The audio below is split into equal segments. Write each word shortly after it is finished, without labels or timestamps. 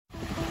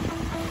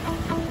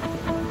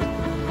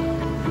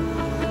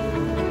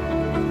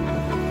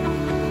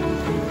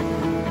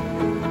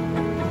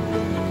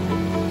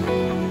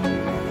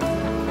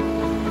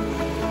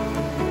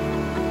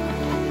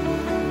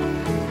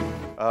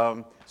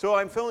So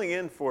I'm filling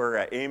in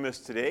for Amos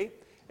today,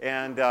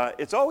 and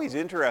it's always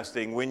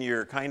interesting when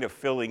you're kind of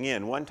filling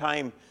in. One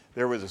time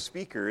there was a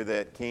speaker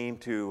that came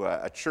to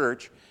a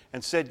church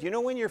and said,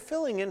 when you're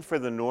filling in for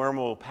the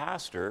normal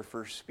pastor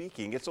for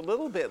speaking, it's a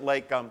little bit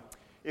like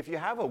if you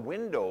have a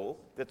window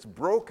that's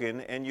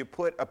broken and you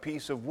put a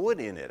piece of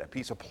wood in it, a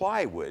piece of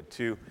plywood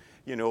to,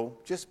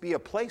 just be a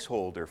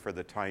placeholder for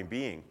the time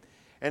being.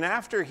 And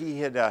after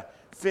he had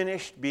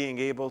finished being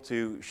able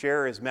to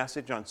share his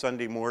message on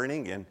Sunday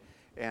morning,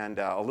 and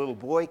a little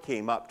boy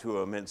came up to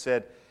him and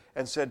said,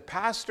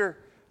 Pastor,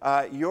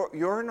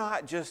 you're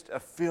not just a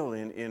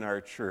fill-in in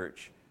our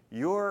church.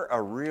 You're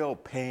a real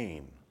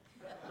pain.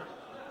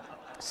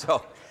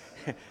 So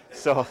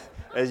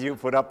as you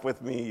put up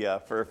with me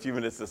for a few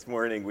minutes this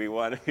morning, we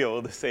want to be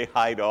able to say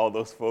hi to all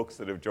those folks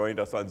that have joined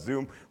us on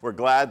Zoom. We're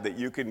glad that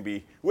you can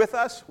be with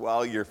us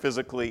while you're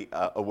physically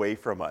away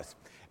from us.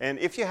 And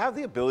if you have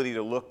the ability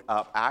to look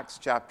up Acts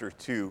chapter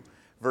 2,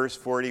 verse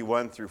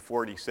 41 through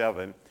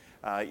 47,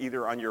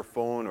 either on your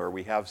phone or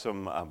we have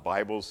some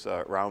Bibles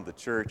around the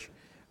church,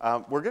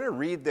 we're going to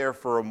read there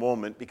for a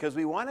moment because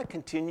we want to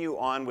continue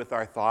on with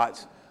our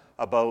thoughts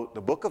about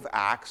the book of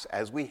Acts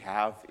as we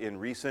have in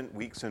recent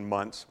weeks and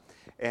months,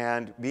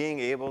 and being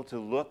able to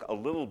look a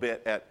little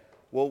bit at,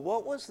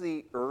 what was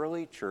the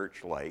early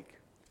church like,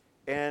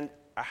 and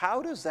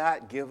how does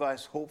that give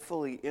us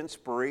hopefully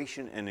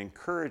inspiration and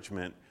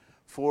encouragement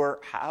for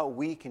how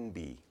we can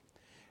be.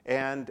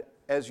 And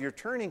as you're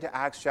turning to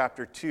Acts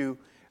chapter 2,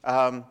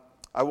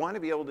 I want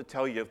to be able to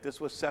tell you if this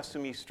was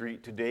Sesame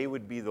Street, today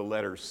would be the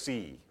letter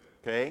C,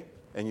 okay?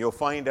 And you'll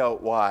find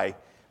out why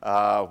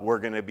we're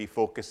going to be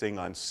focusing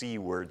on C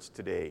words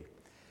today.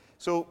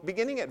 So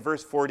beginning at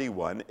verse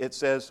 41, it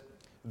says,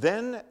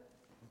 "Then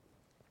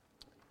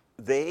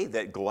they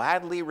that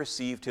gladly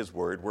received his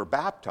word were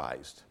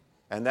baptized,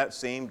 and that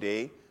same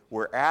day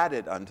were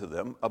added unto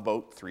them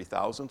about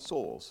 3,000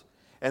 souls.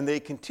 And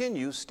they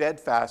continue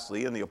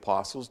steadfastly in the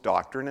apostles'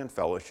 doctrine and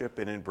fellowship,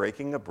 and in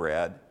breaking of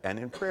bread, and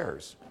in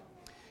prayers.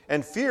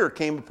 And fear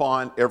came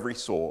upon every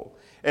soul,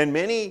 and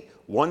many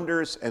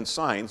wonders and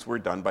signs were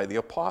done by the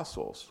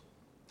apostles.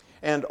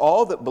 And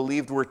all that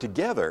believed were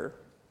together,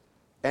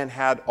 and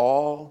had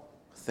all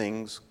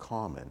things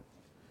common,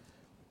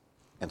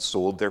 and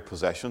sold their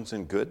possessions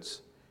and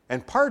goods,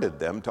 and parted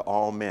them to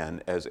all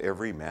men as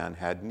every man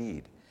had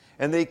need.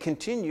 And they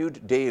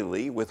continued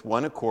daily with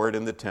one accord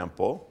in the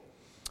temple,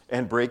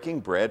 and breaking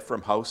bread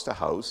from house to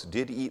house,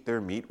 did eat their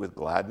meat with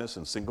gladness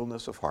and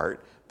singleness of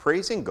heart,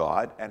 praising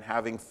God and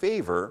having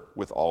favor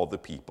with all the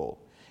people.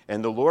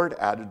 And the Lord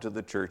added to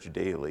the church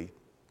daily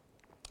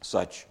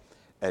such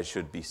as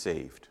should be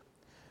saved."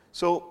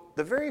 So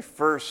the very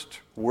first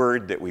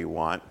word that we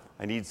want,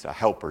 I need a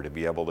helper to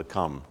be able to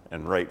come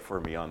and write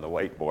for me on the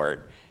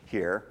whiteboard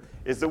here,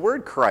 is the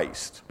word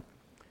Christ.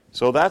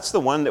 So that's the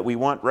one that we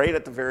want right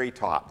at the very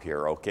top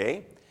here,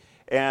 okay?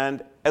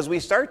 And as we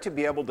start to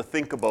be able to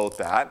think about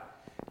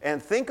that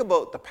and think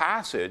about the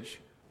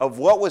passage of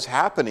what was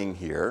happening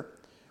here,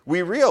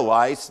 we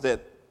realize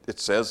that it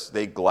says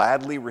they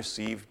gladly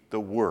received the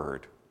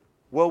word.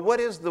 Well, what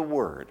is the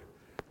word?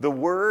 The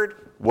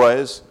word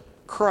was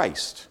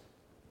Christ.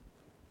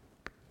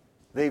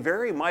 They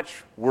very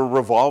much were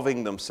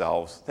revolving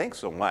themselves. Thanks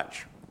so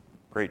much.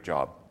 Great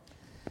job.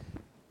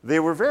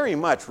 They were very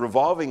much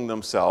revolving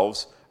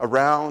themselves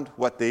around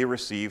what they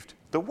received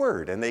the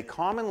word. And they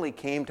commonly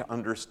came to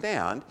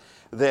understand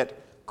that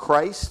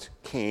Christ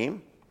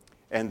came,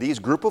 and these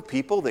group of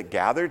people that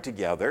gathered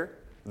together,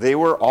 they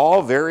were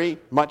all very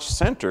much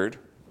centered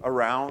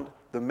around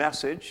the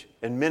message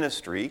and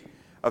ministry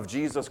of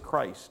Jesus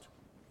Christ.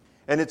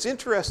 And it's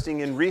interesting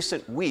in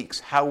recent weeks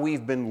how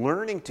we've been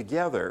learning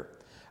together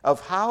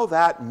of how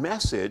that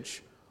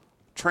message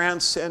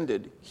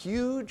transcended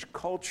huge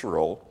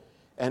cultural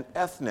and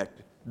ethnic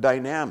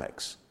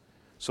dynamics.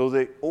 So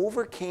they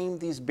overcame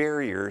these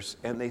barriers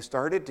and they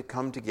started to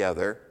come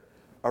together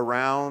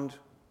around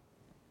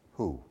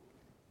who?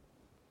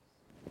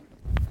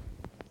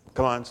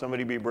 Come on,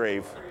 somebody be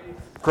brave.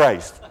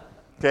 Christ.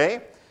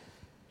 Okay?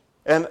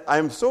 And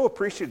I'm so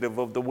appreciative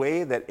of the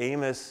way that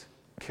Amos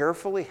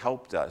carefully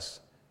helped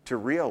us to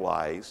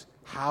realize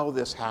how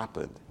this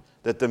happened.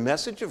 That the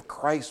message of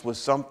Christ was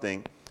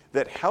something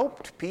that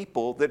helped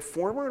people that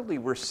formerly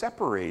were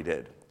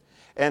separated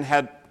and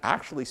had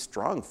actually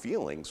strong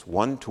feelings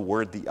one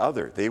toward the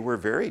other. They were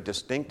very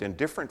distinct and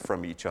different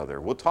from each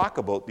other. We'll talk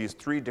about these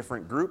three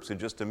different groups in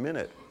just a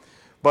minute.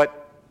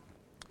 But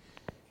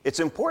it's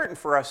important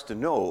for us to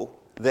know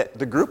that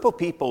the group of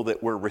people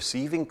that were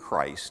receiving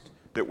Christ,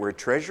 that were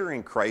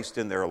treasuring Christ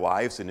in their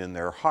lives and in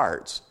their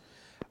hearts,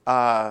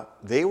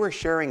 they were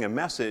sharing a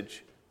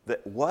message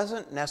that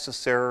wasn't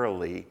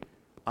necessarily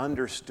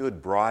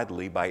understood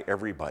broadly by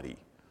everybody,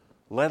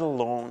 let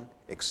alone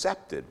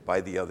accepted by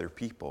the other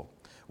people.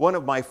 One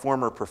of my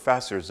former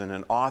professors and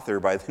an author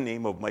by the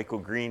name of Michael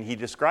Green, he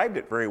described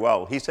it very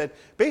well. He said,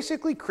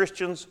 basically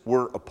Christians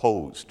were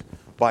opposed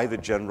by the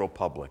general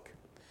public.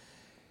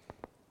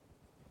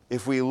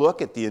 If we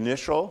look at the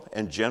initial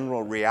and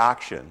general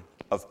reaction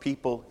of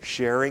people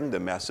sharing the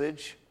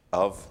message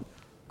of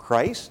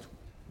Christ,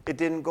 it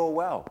didn't go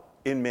well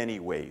in many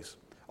ways.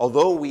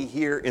 Although we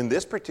hear in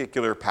this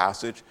particular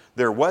passage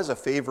there was a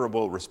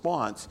favorable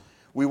response,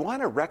 we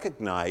want to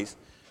recognize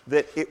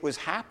that it was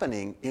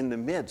happening in the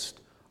midst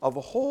of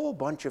a whole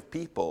bunch of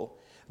people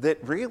that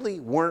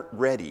really weren't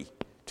ready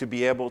to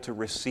be able to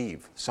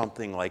receive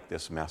something like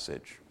this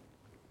message.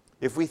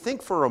 If we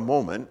think for a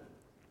moment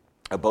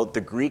about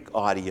the Greek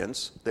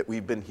audience that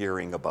we've been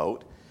hearing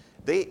about,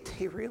 they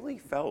really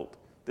felt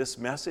this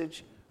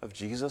message of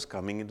Jesus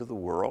coming into the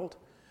world,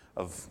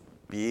 of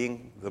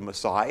being the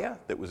Messiah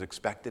that was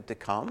expected to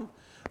come,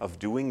 of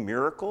doing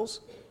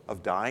miracles,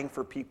 of dying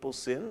for people's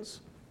sins,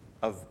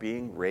 of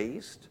being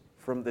raised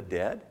from the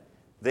dead.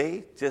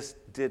 They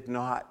just did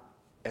not,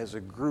 as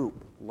a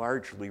group,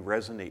 largely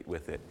resonate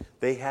with it.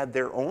 They had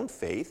their own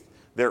faith,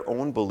 their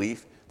own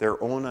belief,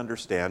 their own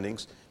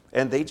understandings,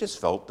 and they just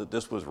felt that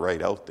this was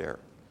right out there.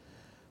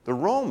 The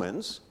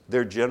Romans,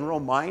 their general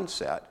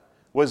mindset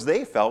was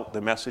they felt the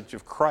message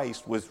of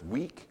Christ was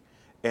weak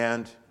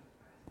and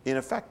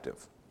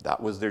ineffective. That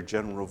was their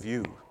general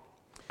view.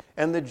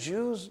 And the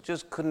Jews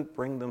just couldn't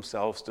bring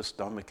themselves to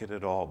stomach it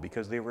at all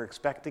because they were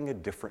expecting a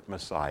different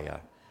Messiah,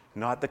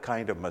 not the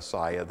kind of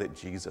Messiah that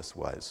Jesus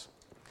was.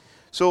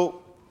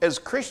 So, as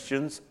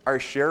Christians are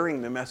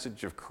sharing the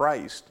message of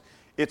Christ,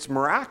 it's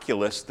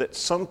miraculous that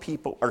some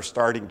people are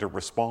starting to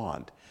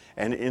respond.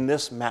 And in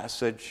this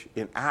message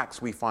in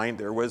Acts, we find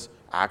there was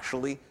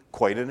actually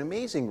quite an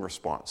amazing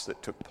response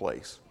that took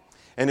place.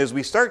 And as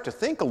we start to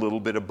think a little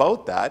bit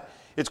about that,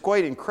 it's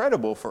quite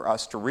incredible for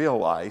us to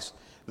realize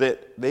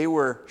that they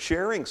were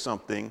sharing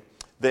something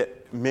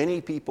that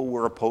many people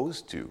were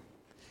opposed to.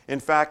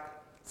 In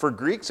fact, for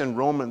Greeks and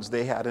Romans,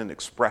 they had an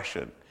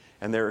expression,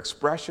 and their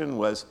expression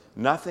was,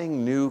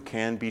 "Nothing new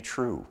can be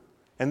true."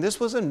 And this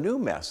was a new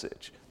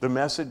message, the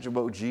message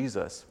about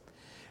Jesus.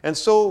 And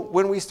so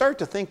when we start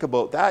to think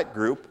about that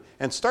group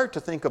and start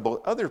to think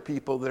about other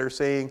people that are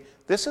saying,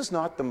 this is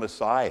not the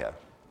Messiah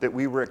that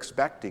we were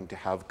expecting to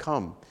have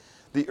come,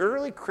 the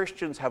early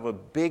Christians have a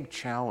big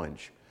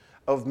challenge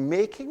of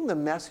making the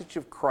message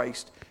of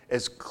Christ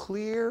as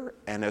clear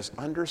and as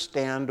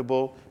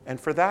understandable, and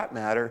for that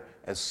matter,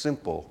 as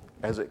simple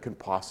as it can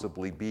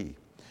possibly be.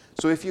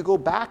 So if you go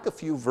back a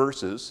few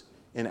verses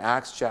in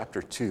Acts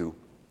chapter 2,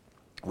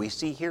 we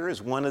see here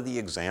is one of the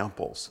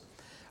examples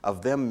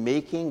of them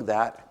making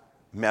that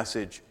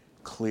message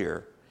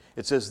clear.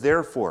 It says,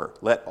 "Therefore,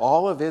 let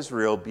all of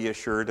Israel be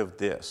assured of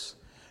this.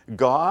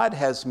 God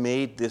has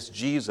made this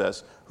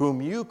Jesus, whom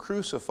you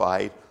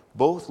crucified,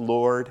 both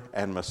Lord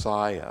and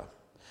Messiah."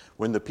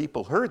 When the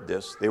people heard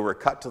this, they were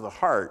cut to the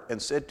heart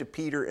and said to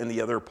Peter and the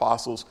other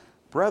apostles,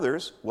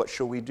 "Brothers, what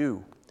shall we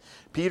do?"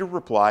 Peter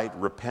replied,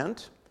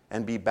 "Repent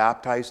and be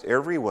baptized,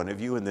 every one of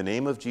you, in the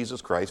name of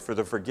Jesus Christ for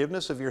the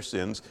forgiveness of your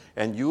sins,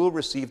 and you will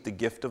receive the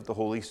gift of the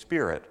Holy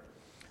Spirit.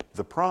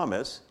 The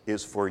promise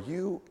is for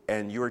you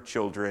and your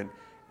children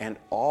and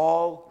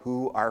all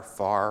who are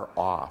far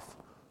off,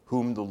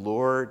 whom the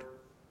Lord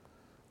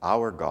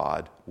our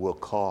God will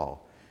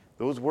call."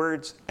 Those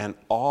words, "and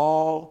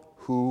all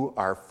who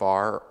are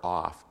far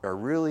off," are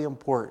really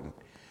important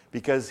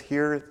because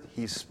here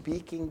he's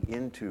speaking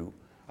into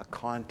a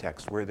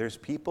context where there's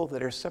people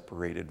that are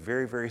separated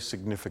very, very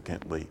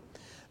significantly.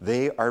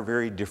 They are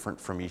very different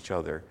from each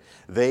other.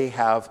 They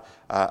have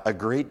a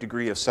great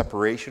degree of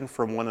separation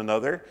from one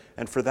another,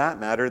 and for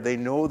that matter, they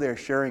know they're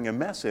sharing a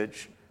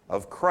message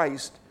of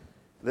Christ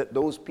that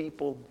those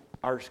people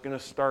are going to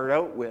start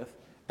out with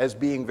as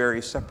being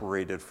very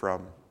separated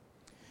from.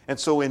 And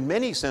so in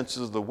many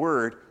senses of the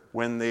word,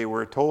 when they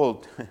were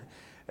told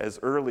as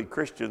early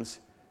Christians,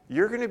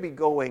 you're going to be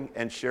going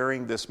and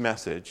sharing this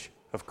message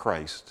of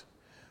Christ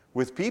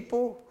with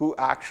people who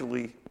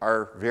actually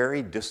are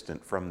very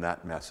distant from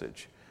that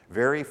message,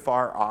 very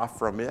far off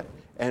from it,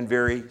 and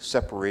very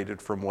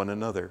separated from one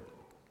another.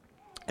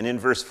 And in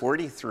verse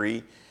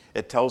 43,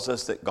 it tells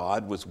us that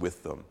God was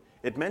with them.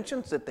 It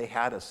mentions that they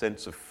had a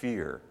sense of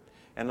fear.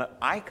 And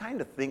I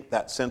kind of think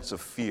that sense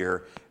of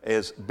fear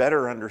is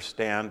better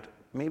understand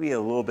maybe a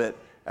little bit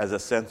as a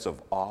sense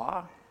of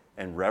awe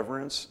and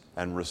reverence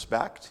and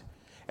respect.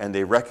 And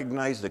they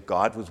recognized that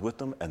God was with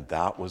them, and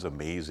that was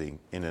amazing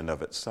in and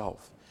of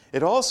itself.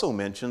 It also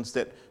mentions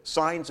that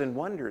signs and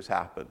wonders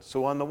happened.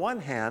 So on the one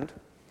hand,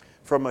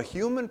 from a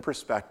human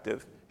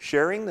perspective,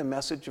 sharing the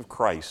message of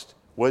Christ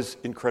was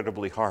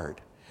incredibly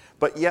hard.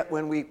 But yet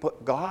when we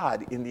put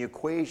God in the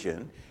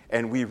equation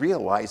and we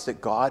realized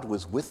that God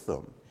was with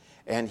them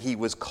and he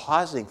was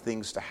causing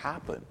things to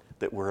happen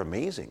that were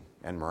amazing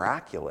and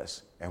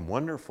miraculous and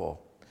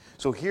wonderful.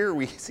 So here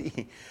we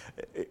see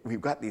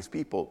we've got these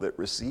people that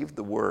received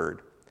the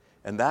word,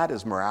 and that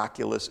is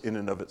miraculous in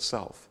and of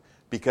itself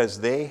because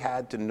they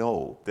had to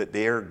know that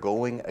they are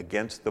going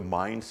against the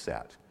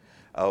mindset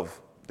of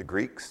the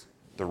Greeks,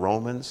 the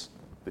Romans,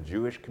 the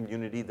Jewish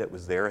community that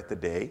was there at the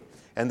day,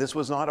 and this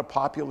was not a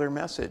popular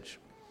message.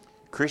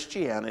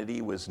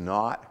 Christianity was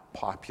not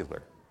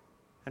popular.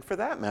 And for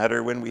that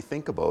matter, when we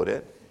think about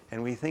it,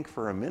 and we think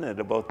for a minute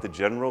about the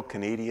general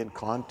Canadian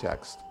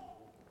context,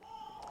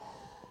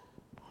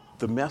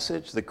 the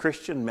message, the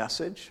Christian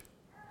message,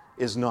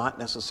 is not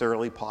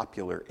necessarily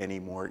popular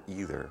anymore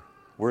either.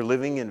 We're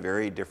living in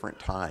very different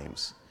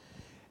times.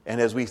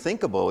 And as we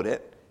think about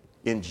it,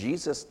 in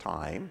Jesus'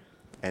 time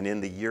and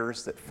in the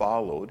years that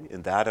followed,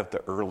 in that of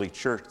the early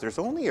church, there's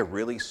only a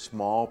really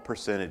small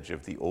percentage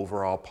of the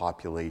overall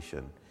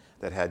population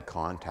that had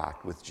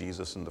contact with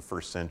Jesus in the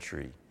first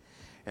century.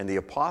 And the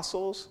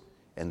apostles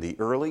and the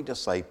early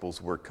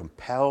disciples were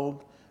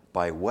compelled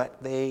by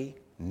what they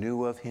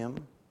knew of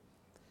him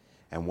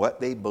and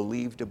what they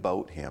believed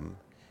about him,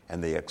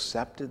 and they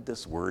accepted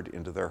this word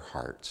into their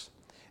hearts.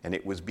 And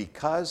it was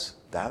because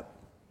that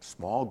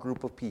small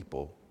group of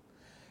people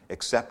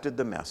accepted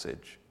the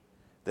message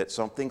that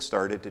something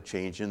started to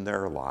change in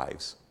their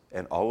lives,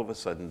 and all of a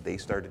sudden they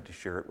started to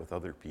share it with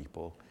other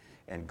people,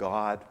 and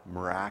God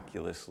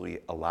miraculously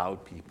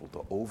allowed people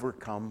to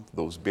overcome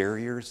those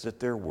barriers that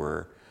there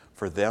were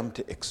for them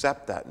to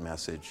accept that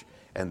message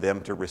and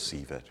them to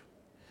receive it.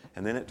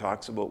 And then it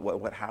talks about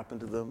what happened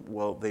to them.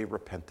 Well, they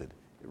repented.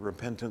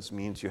 Repentance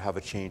means you have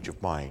a change of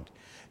mind.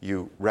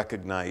 You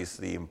recognize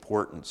the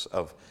importance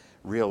of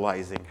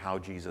realizing how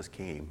Jesus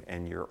came,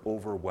 and you're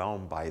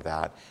overwhelmed by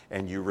that,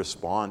 and you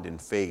respond in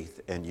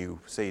faith, and you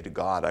say to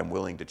God, I'm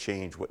willing to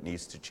change what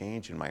needs to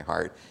change in my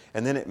heart.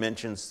 And then it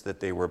mentions that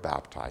they were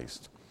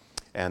baptized.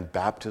 And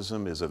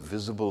baptism is a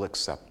visible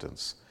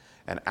acceptance,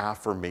 an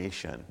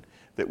affirmation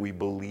that we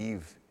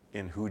believe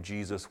in who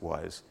Jesus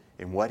was,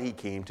 in what he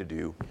came to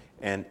do,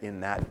 and in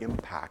that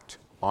impact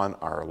on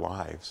our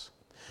lives.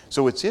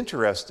 So it's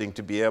interesting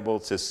to be able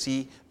to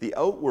see the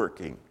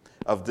outworking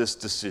of this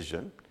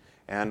decision.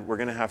 And we're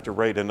going to have to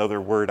write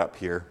another word up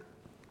here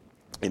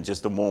in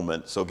just a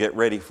moment, so get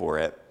ready for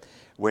it.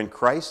 When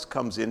Christ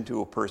comes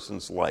into a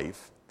person's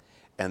life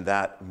and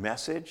that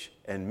message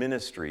and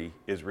ministry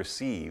is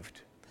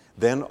received,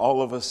 then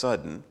all of a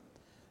sudden,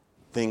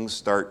 things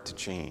start to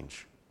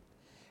change.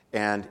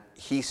 And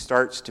he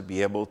starts to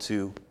be able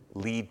to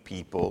lead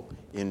people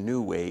in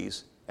new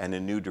ways and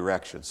in new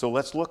directions. So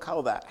let's look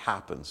how that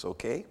happens,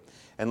 okay?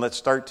 And let's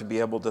start to be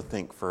able to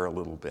think for a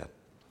little bit.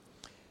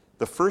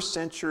 The first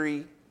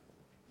century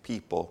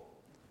people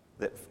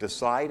that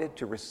decided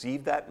to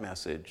receive that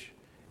message,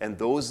 and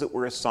those that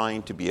were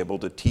assigned to be able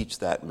to teach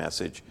that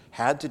message,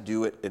 had to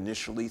do it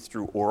initially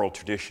through oral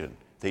tradition.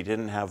 They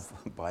didn't have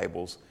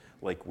Bibles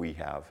like we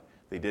have.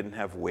 They didn't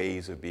have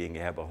ways of being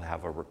able to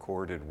have a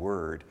recorded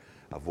word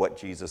of what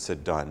Jesus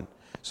had done.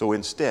 So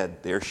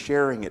instead, they're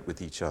sharing it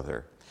with each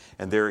other,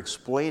 and they're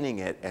explaining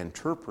it,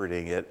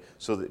 interpreting it,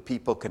 so that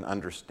people can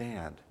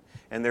understand.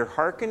 And they're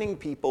hearkening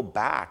people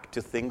back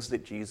to things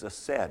that Jesus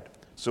said.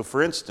 So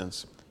for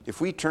instance, if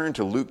we turn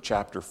to Luke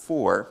chapter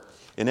 4,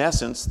 in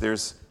essence,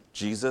 there's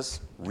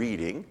Jesus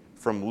reading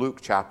from Luke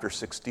chapter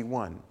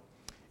 61.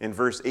 In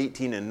verse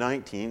 18 and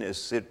 19,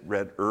 as Sid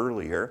read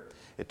earlier,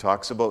 it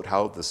talks about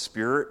how the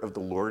Spirit of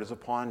the Lord is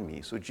upon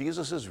me. So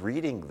Jesus is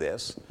reading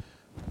this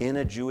in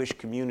a Jewish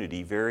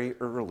community very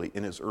early,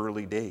 in his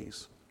early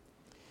days.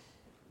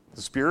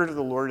 The Spirit of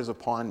the Lord is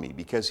upon me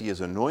because he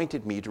has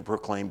anointed me to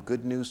proclaim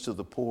good news to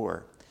the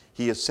poor.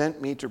 He has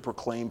sent me to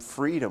proclaim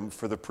freedom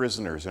for the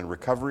prisoners and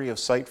recovery of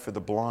sight for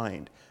the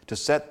blind, to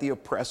set the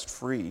oppressed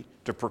free,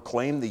 to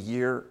proclaim the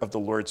year of the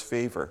Lord's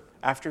favor.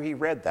 After he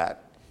read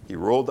that, he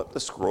rolled up the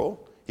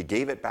scroll, he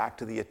gave it back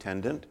to the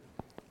attendant,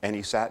 and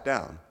he sat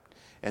down.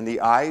 And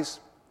the eyes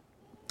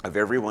of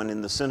everyone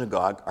in the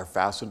synagogue are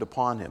fastened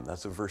upon him.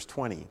 That's in verse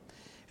 20.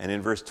 And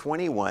in verse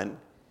 21,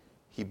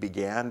 he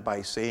began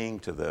by saying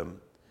to them,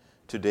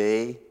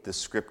 today the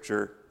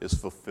scripture is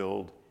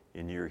fulfilled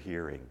in your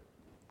hearing.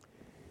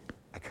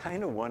 I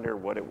kind of wonder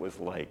what it was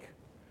like.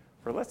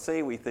 For let's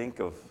say we think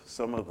of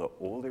some of the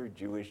older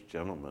Jewish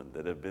gentlemen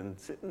that have been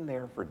sitting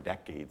there for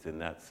decades in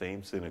that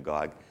same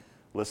synagogue,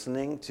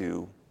 listening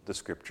to the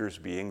scriptures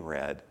being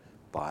read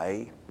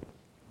by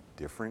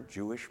different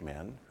Jewish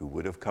men who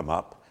would have come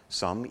up,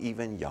 some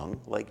even young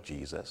like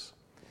Jesus.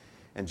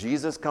 And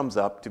Jesus comes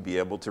up to be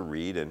able to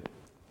read, and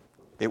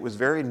it was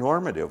very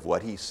normative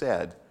what he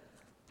said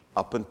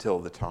up until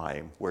the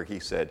time where he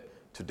said,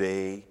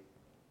 today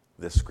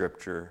the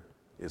scripture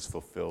is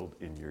fulfilled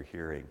in your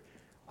hearing.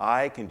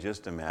 I can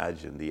just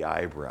imagine the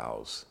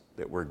eyebrows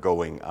that were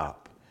going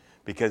up,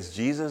 because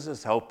Jesus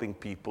is helping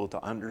people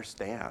to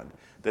understand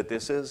that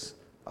this is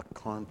a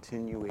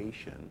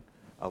continuation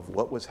of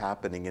what was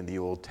happening in the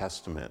Old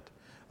Testament,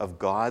 of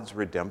God's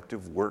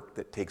redemptive work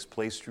that takes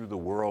place through the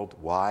world.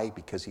 Why?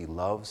 Because he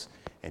loves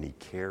and he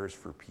cares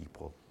for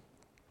people.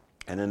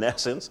 And in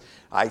essence,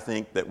 I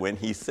think that when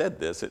he said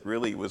this, it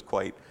really was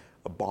quite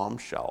a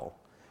bombshell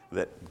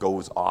that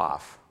goes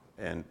off.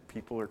 And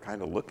people are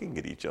kind of looking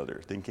at each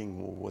other, thinking,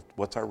 well,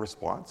 what's our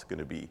response going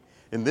to be?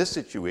 In this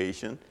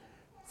situation,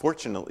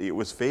 fortunately, it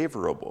was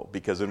favorable,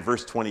 because in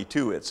verse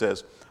 22 it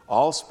says,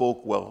 all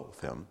spoke well of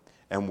him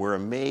and were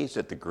amazed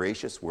at the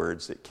gracious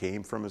words that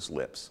came from his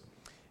lips.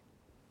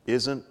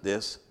 Isn't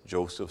this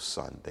Joseph's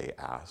son? They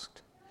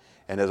asked.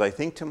 And as I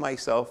think to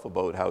myself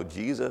about how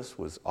Jesus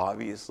was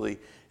obviously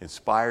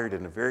inspired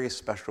in a very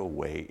special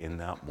way in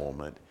that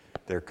moment,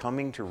 they're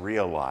coming to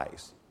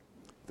realize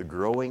the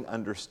growing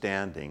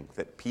understanding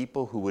that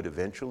people who would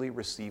eventually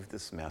receive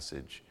this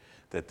message,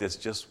 that this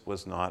just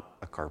was not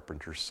a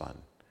carpenter's son,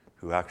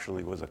 who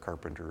actually was a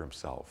carpenter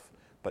himself.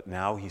 But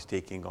now he's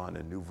taking on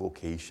a new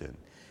vocation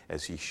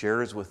as he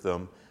shares with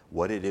them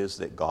what it is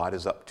that God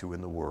is up to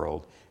in the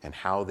world and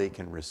how they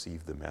can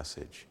receive the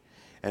message.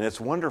 And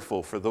it's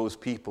wonderful for those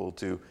people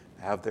to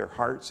have their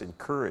hearts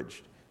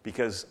encouraged,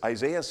 because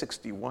Isaiah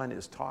 61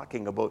 is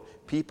talking about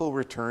people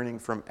returning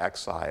from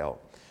exile.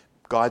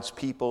 God's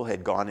people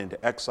had gone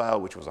into exile,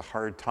 which was a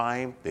hard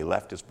time. They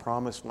left his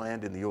promised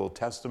land in the Old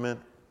Testament.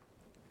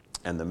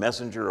 And the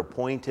messenger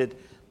appointed,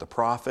 the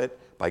prophet,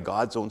 by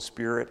God's own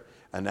Spirit,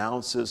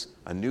 announces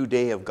a new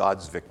day of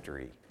God's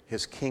victory,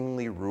 his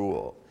kingly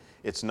rule.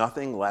 It's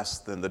nothing less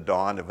than the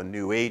dawn of a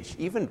new age,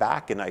 even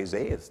back in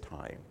Isaiah's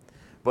time.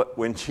 But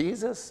when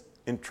Jesus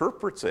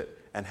interprets it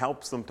and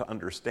helps them to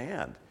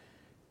understand,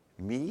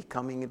 me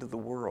coming into the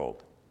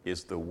world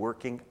is the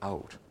working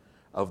out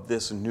of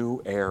this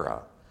new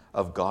era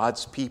of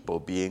God's people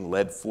being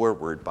led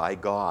forward by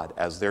God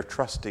as they're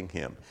trusting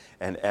him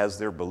and as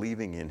they're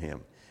believing in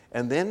him.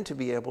 And then to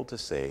be able to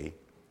say,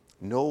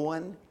 no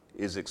one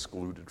is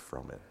excluded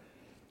from it.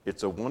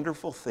 It's a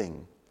wonderful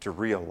thing to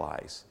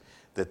realize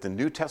that the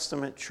New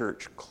Testament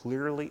church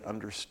clearly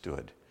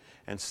understood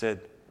and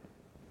said,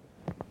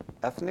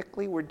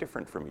 ethnically, we're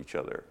different from each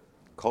other.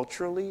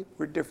 Culturally,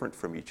 we're different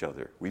from each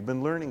other. We've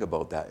been learning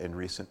about that in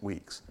recent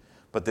weeks.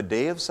 But the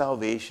day of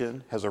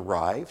salvation has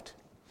arrived,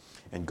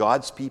 and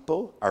God's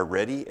people are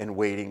ready and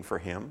waiting for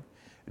him.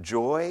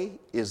 Joy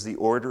is the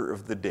order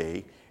of the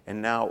day,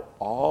 and now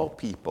all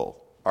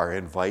people are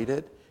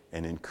invited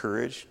and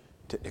encouraged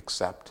to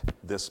accept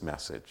this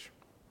message.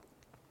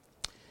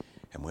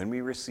 And when we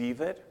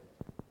receive it,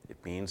 it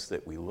means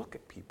that we look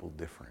at people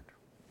different.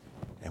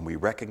 And we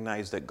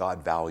recognize that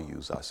God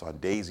values us on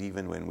days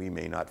even when we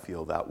may not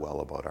feel that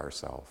well about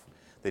ourselves.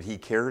 That he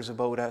cares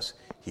about us,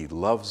 he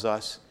loves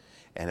us,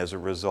 and as a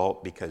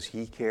result, because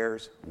he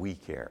cares, we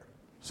care.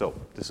 So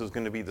this is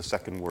going to be the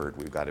second word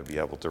we've got to be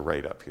able to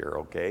write up here,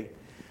 okay?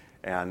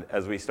 And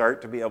as we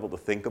start to be able to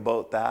think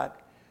about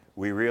that,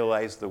 we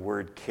realize the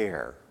word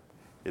care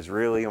is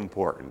really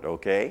important,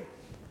 okay?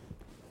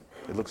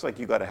 It looks like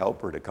you got a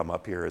helper to come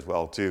up here as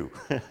well, too.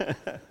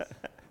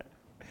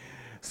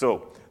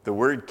 So the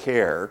word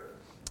care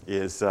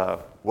is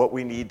what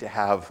we need to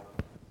have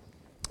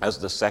as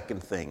the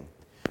second thing.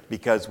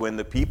 Because when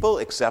the people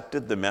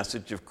accepted the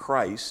message of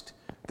Christ,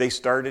 they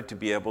started to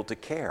be able to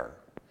care.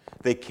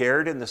 They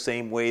cared in the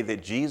same way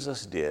that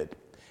Jesus did,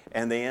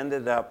 and they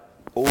ended up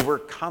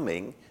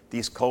overcoming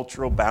these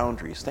cultural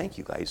boundaries. Thank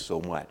you guys so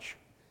much.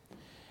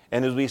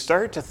 And as we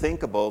start to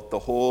think about the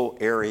whole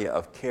area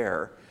of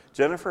care,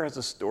 Jennifer has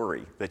a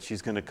story that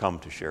she's going to come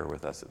to share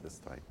with us at this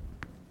time.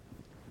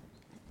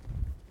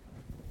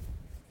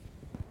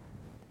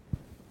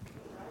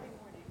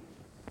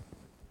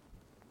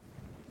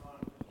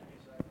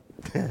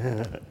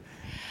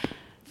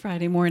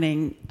 Friday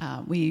morning,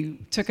 we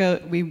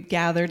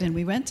gathered and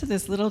we went to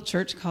this little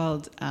church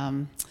called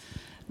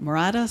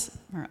Moradas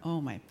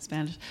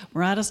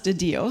de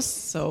Dios.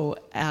 So,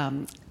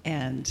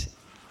 and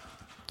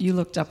you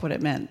looked up what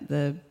it meant,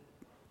 the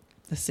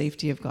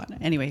safety of God.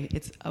 Anyway,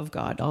 it's of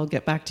God. I'll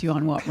get back to you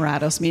on what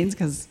Morados means,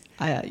 because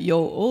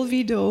yo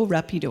olvido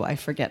rapido, I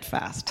forget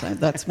fast.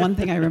 That's one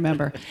thing I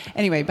remember.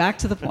 Anyway, back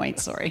to the point,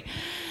 sorry.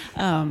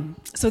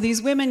 So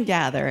these women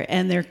gather,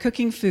 and they're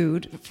cooking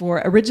food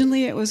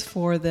originally it was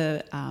for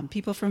the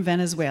people from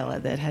Venezuela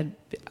that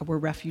were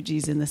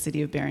refugees in the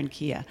city of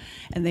Barranquilla.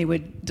 And they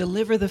would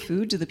deliver the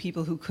food to the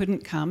people who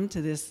couldn't come to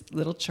this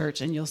little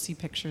church, and you'll see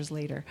pictures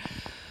later.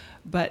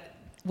 But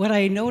what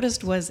I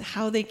noticed was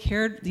how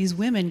these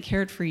women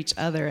cared for each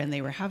other, and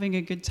they were having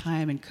a good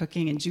time and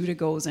cooking, and Judah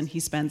goes and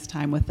he spends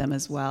time with them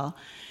as well.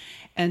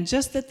 And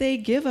just that they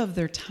give of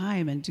their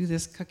time and do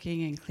this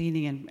cooking and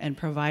cleaning and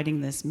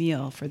providing this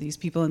meal for these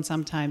people, and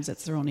sometimes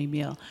it's their only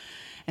meal.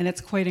 And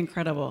it's quite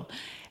incredible.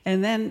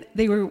 And then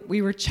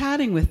we were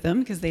chatting with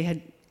them because they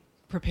had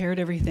prepared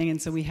everything, and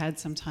so we had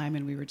some time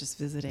and we were just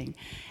visiting.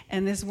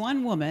 And this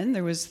one woman,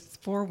 there was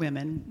 4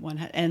 women,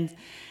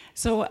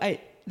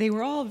 they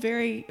were all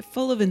very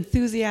full of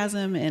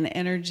enthusiasm and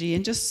energy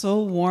and just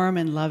so warm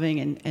and loving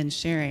and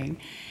sharing.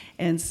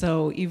 And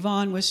so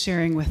Yvonne was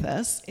sharing with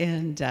us,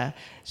 and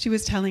she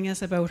was telling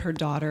us about her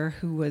daughter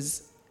who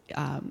was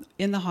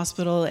in the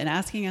hospital and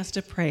asking us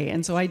to pray.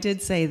 And so I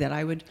did say that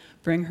I would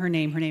bring her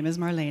name. Her name is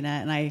Marlena,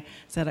 and I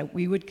said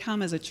we would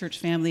come as a church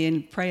family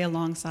and pray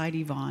alongside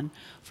Yvonne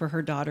for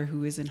her daughter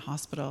who is in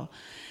hospital.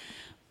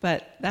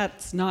 But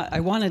that's not, I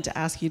wanted to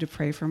ask you to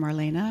pray for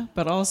Marlena,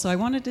 but also I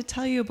wanted to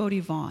tell you about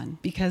Yvonne,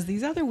 because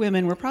these other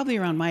women were probably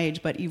around my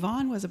age, but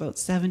Yvonne was about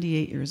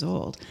 78 years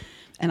old.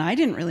 And I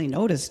didn't really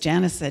notice.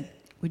 Janice said,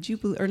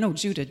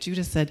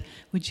 Judah said,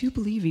 would you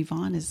believe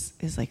Yvonne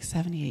is like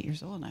 78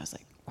 years old? And I was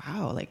like,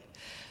 wow,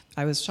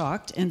 I was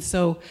shocked. And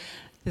so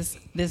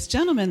this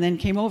gentleman then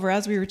came over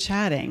as we were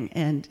chatting,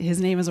 and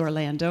his name is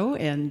Orlando,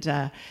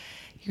 and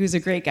he was a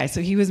great guy.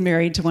 So he was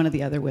married to one of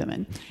the other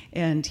women,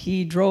 and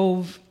he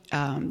drove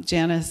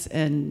Janice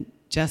and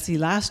Jesse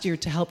last year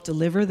to help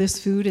deliver this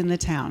food in the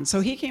town. So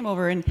he came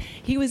over and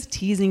he was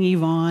teasing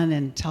Yvonne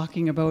and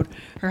talking about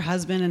her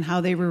husband and how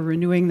they were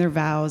renewing their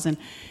vows. And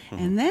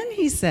then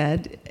he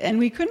said, and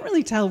we couldn't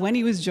really tell when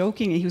he was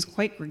joking. He was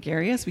quite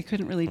gregarious. We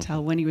couldn't really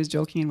tell when he was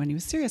joking and when he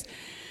was serious.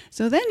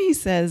 So then he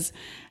says,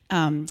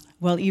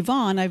 well,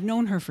 Yvonne, I've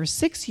known her for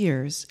 6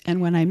 years. And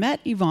when I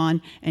met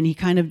Yvonne, and he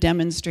kind of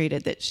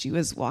demonstrated that she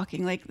was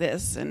walking like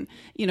this and,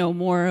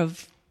 more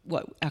of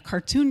what a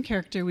cartoon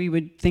character we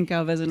would think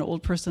of as an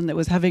old person that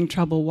was having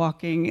trouble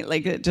walking,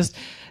 like just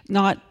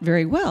not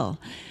very well.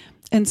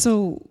 And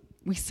so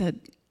we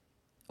said,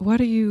 what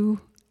do you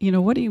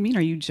mean?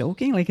 Are you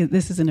joking? Like,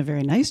 this isn't a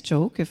very nice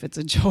joke if it's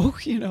a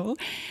joke,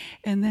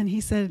 And then he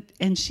said,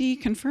 and she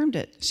confirmed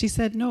it. She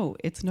said, no,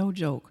 it's no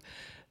joke.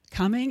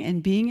 Coming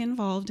and being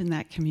involved in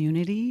that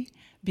community,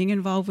 being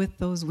involved with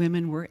those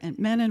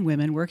men and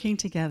women working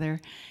together,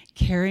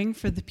 caring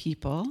for the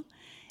people,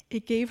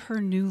 it gave her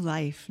new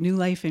life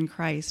in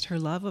Christ, her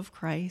love of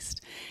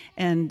Christ,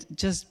 and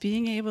just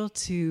being able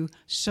to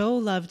show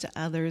love to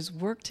others,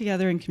 work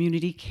together in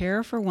community,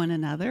 care for one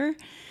another.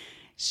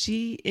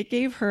 It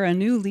gave her a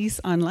new lease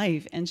on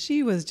life, and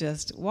she was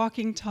just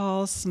walking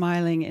tall,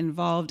 smiling,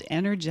 involved,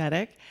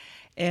 energetic.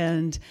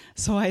 And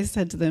so I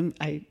said to them,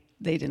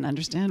 they didn't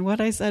understand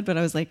what I said, but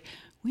I was like,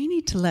 we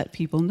need to let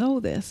people know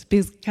this,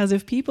 because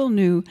if people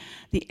knew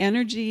the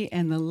energy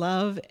and the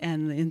love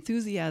and the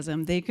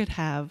enthusiasm they could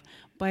have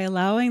by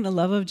allowing the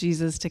love of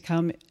Jesus to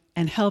come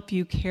and help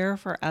you care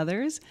for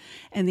others,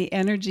 and the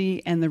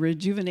energy and the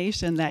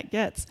rejuvenation that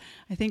gets,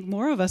 I think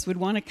more of us would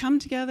want to come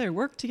together,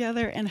 work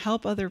together, and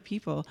help other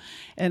people.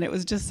 And it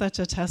was just such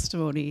a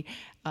testimony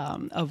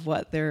of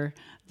what they're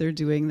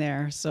doing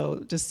there.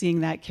 So just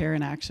seeing that care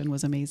in action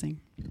was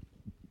amazing.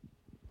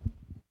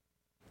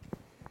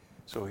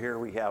 So here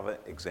we have an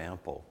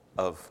example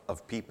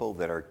of people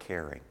that are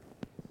caring.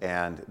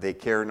 And they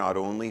care not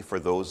only for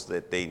those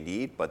that they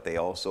need, but they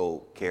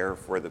also care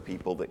for the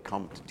people that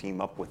come to team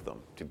up with them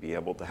to be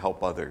able to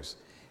help others.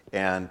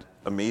 And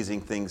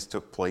amazing things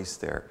took place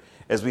there.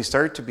 As we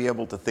started to be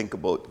able to think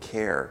about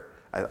care,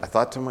 I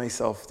thought to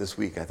myself this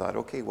week,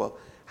 okay, well,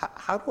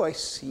 how do I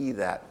see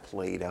that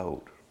played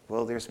out?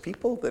 Well, there's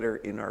people that are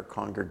in our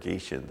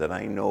congregation that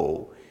I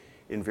know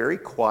in very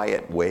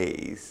quiet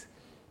ways,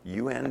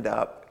 you end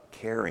up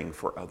caring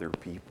for other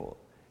people.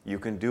 You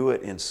can do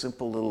it in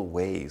simple little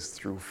ways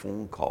through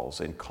phone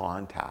calls and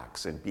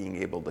contacts and being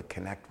able to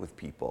connect with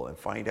people and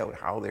find out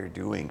how they're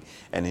doing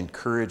and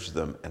encourage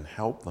them and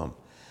help them.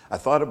 I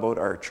thought about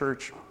our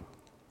church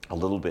a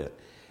little bit,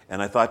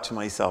 and I thought to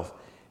myself,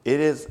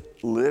 it is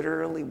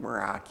literally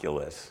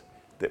miraculous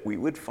that we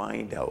would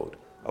find out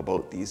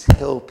about these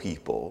hill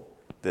people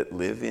that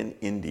live in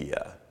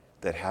India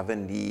that have a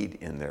need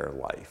in their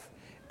life,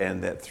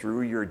 and that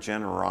through your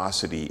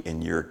generosity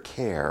and your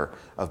care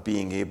of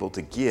being able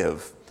to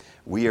give,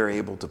 we are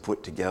able to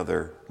put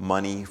together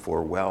money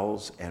for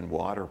wells and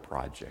water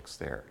projects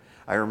there.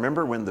 I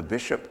remember when the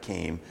bishop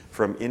came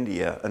from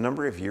India a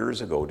number of years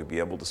ago to be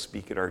able to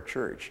speak at our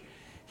church.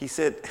 He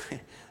said,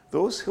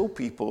 those hill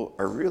people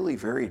are really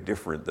very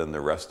different than the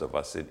rest of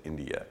us in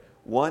India.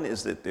 One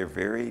is that they're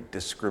very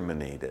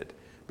discriminated,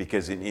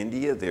 because in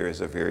India there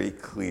is a very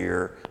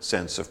clear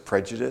sense of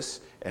prejudice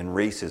and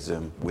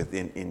racism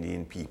within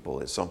Indian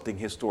people. It's something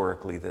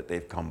historically that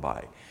they've come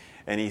by.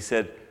 And he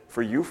said,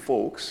 for you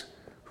folks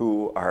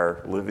who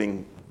are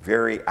living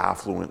very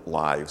affluent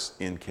lives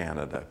in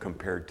Canada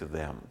compared to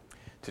them,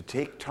 to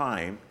take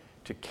time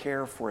to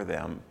care for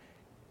them.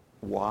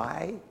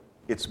 Why?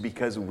 It's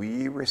because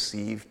we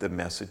received the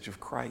message of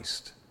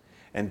Christ.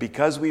 And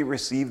because we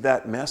received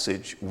that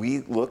message, we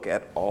look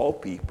at all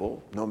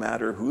people, no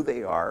matter who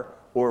they are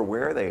or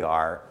where they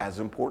are, as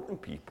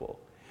important people.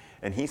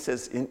 And he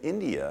says in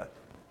India,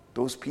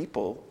 those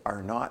people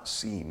are not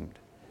seen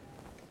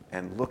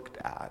and looked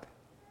at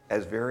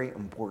as very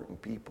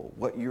important people.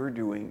 What you're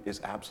doing is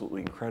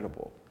absolutely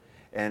incredible.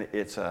 And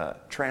it's a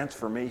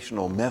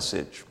transformational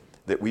message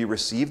that we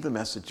receive the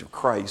message of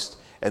Christ,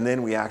 and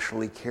then we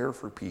actually care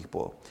for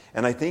people.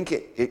 And I think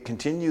it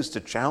continues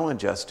to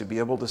challenge us to be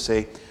able to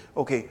say,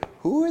 okay,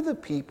 who are the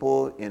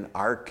people in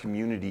our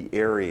community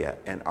area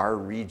and our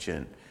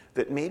region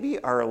that maybe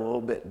are a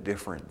little bit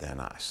different than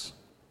us?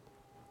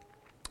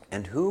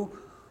 And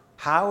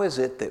how is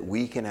it that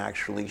we can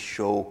actually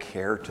show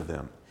care to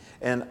them?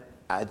 And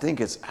I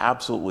think it's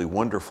absolutely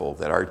wonderful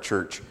that our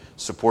church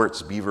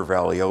supports Beaver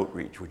Valley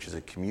Outreach, which is a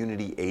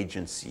community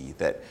agency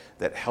that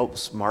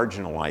helps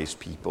marginalized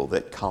people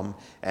that come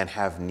and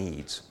have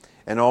needs.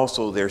 And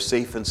also they're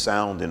Safe and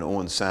Sound in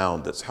Owen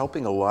Sound that's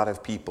helping a lot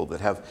of people that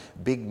have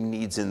big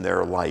needs in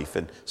their life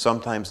and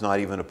sometimes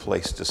not even a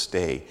place to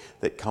stay,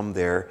 that come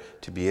there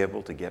to be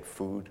able to get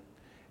food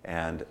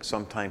and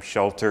sometimes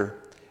shelter,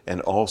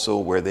 and also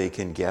where they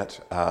can get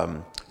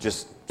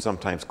just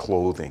sometimes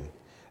clothing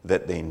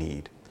that they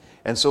need.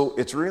 And so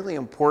it's really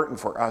important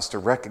for us to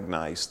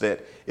recognize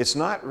that it's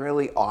not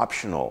really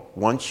optional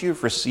once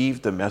you've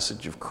received the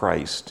message of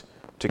Christ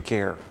to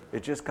care.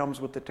 It just comes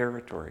with the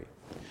territory.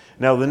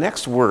 Now, the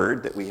next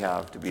word that we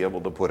have to be able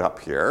to put up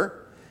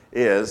here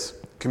is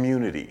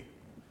community.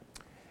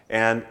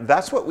 And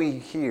that's what we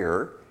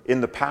hear in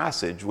the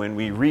passage when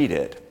we read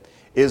it,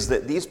 is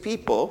that these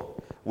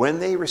people, when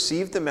they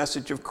received the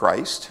message of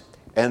Christ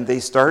and they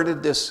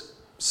started this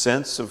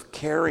sense of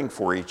caring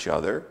for each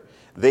other,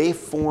 they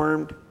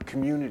formed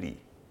community.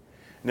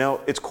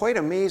 Now, it's quite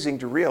amazing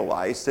to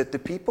realize that the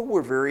people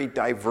were very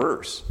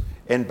diverse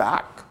and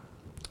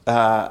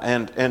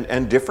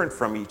and different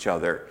from each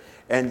other.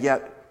 And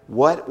yet,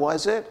 what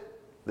was it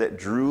that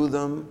drew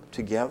them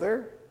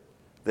together,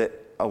 that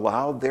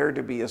allowed there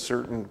to be a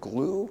certain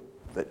glue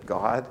that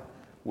God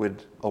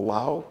would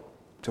allow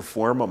to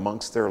form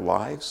amongst their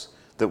lives,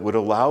 that would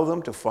allow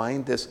them to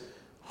find this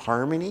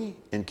harmony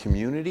and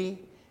community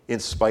in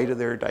spite of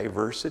their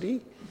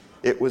diversity?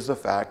 It was the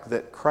fact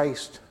that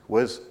Christ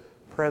was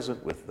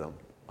present with them,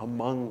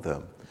 among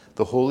them.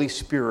 The Holy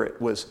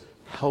Spirit was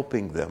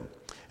helping them.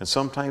 And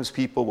sometimes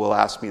people will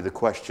ask me the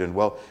question,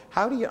 well,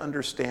 how do you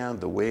understand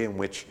the way in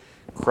which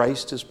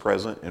Christ is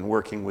present and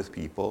working with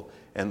people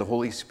and the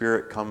Holy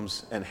Spirit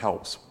comes and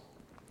helps?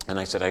 And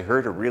I said, I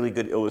heard a really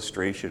good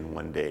illustration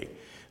one day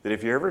that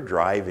if you're ever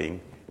driving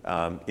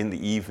in the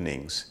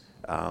evenings,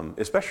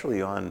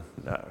 especially on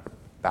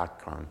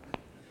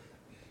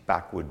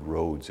backwood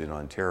roads in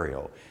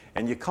Ontario,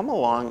 and you come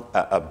along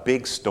a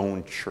big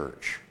stone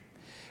church,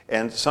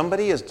 and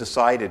somebody has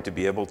decided to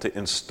be able to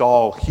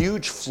install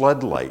huge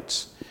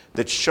floodlights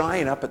that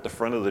shine up at the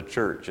front of the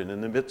church, and in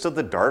the midst of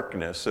the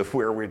darkness of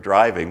where we're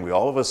driving, we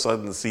all of a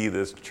sudden see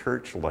this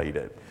church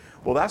lighted.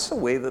 Well, that's the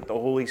way that the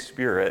Holy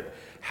Spirit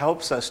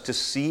helps us to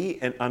see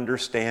and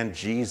understand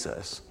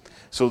Jesus,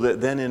 so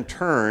that then in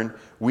turn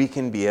we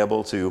can be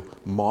able to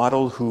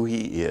model who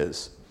he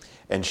is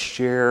and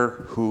share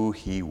who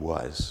he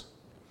was.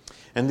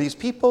 And these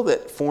people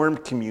that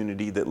formed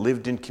community, that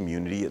lived in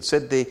community, it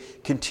said they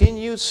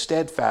continued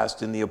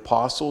steadfast in the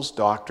apostles'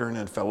 doctrine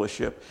and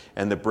fellowship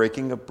and the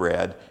breaking of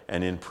bread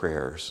and in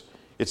prayers.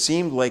 It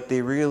seemed like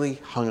they really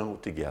hung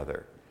out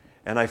together.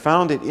 And I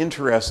found it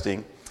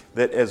interesting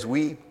that as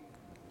we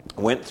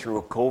went through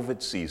a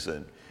COVID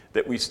season,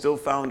 that we still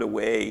found a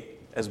way,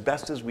 as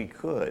best as we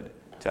could,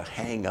 to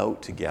hang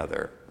out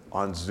together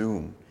on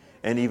Zoom.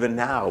 And even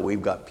now,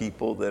 we've got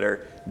people that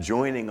are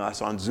joining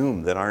us on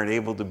Zoom that aren't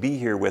able to be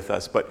here with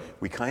us, but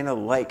we kind of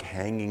like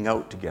hanging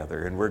out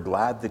together, and we're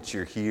glad that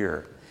you're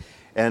here.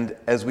 And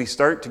as we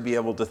start to be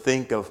able to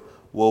think of,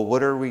 well,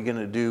 what are we going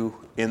to do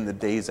in the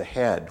days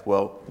ahead?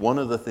 Well, one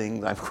of the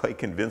things I'm quite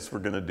convinced we're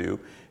going to do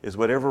is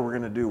whatever we're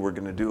going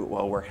to do it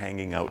while we're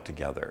hanging out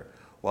together,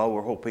 while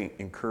we're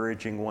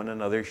encouraging one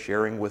another,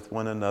 sharing with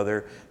one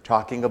another,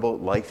 talking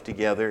about life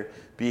together,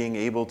 being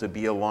able to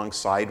be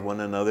alongside one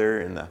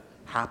another in the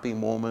happy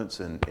moments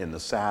and in the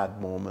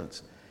sad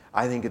moments.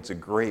 I think it's a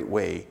great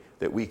way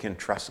that we can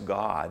trust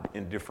God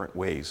in different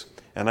ways.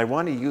 And I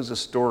want to use a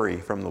story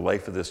from the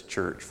life of this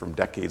church from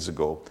decades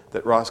ago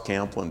that Ross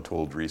Camplin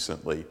told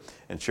recently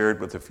and shared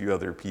with a few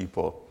other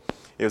people.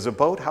 It was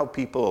about how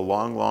people a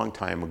long, long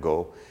time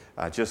ago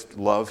just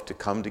loved to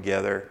come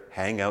together,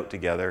 hang out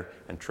together,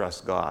 and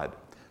trust God.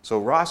 So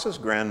Ross's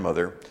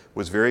grandmother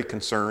was very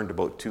concerned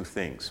about two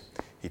things.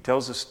 He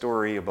tells a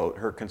story about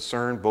her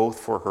concern both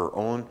for her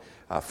own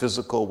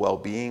physical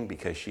well-being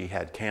because she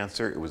had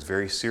cancer. It was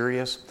very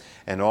serious.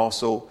 And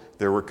also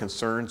there were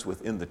concerns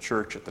within the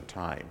church at the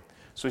time.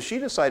 So she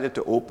decided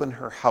to open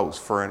her house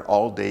for an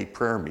all-day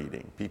prayer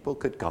meeting. People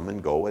could come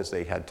and go as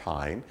they had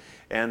time.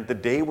 And the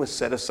day was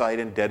set aside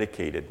and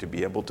dedicated to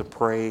be able to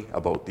pray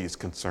about these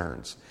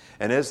concerns.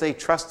 And as they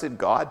trusted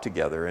God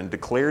together and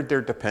declared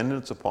their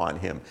dependence upon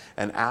him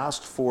and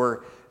asked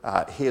for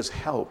his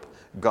help,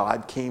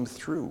 God came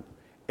through.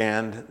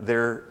 And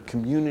their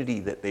community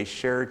that they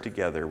shared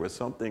together was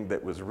something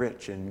that was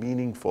rich and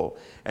meaningful.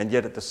 And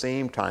yet at the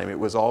same time, it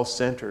was all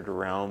centered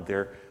around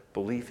their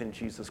belief in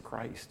Jesus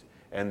Christ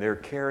and their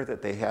care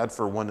that they had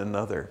for one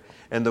another.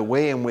 And the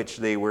way in which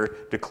they were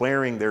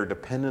declaring their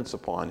dependence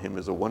upon him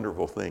is a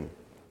wonderful thing.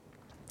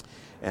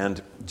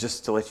 And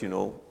just to let you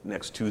know,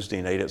 next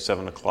Tuesday night at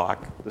 7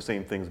 o'clock, the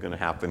same thing's going to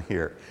happen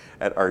here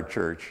at our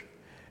church.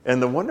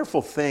 And the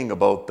wonderful thing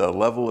about the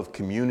level of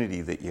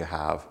community that you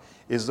have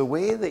is the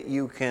way that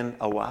you can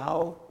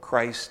allow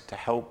Christ to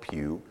help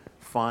you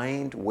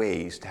find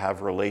ways to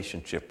have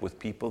relationship with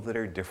people that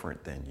are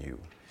different than you.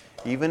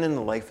 Even in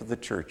the life of the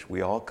church,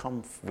 we all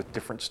come with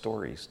different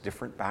stories,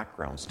 different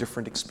backgrounds,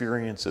 different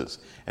experiences.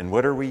 And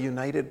what are we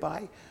united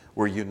by?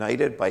 We're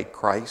united by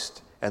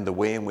Christ and the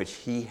way in which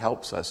he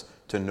helps us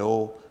to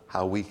know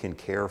how we can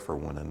care for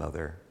one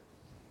another.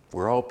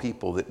 We're all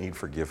people that need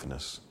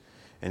forgiveness.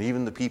 And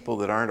even the people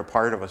that aren't a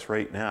part of us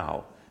right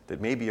now,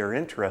 that maybe are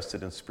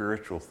interested in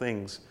spiritual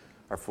things,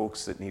 are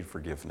folks that need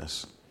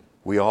forgiveness.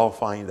 We all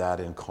find that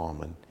in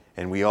common.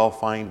 And we all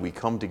find we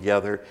come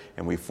together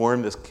and we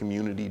form this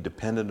community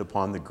dependent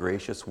upon the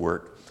gracious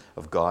work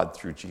of God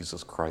through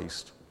Jesus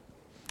Christ.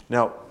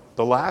 Now,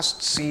 the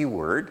last C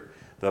word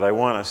that I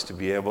want us to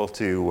be able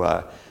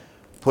to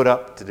put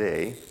up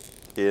today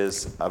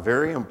is a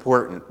very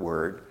important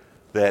word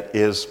that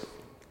is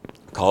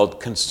called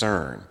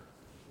concern.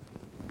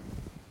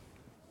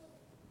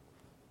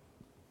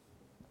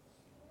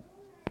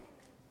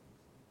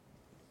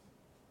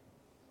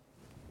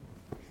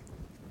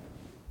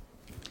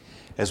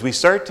 As we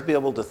start to be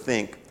able to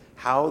think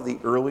how the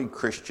early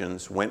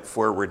Christians went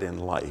forward in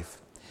life,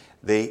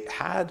 they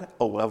had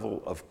a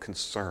level of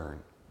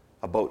concern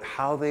about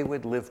how they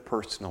would live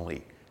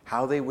personally,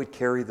 how they would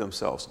carry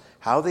themselves,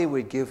 how they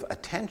would give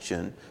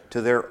attention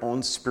to their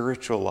own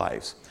spiritual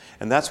lives.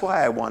 And that's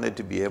why I wanted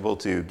to be able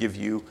to give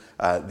you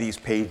these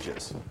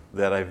pages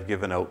that I've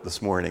given out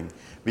this morning,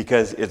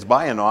 because it's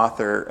by an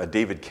author,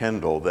 David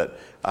Kendall, that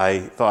I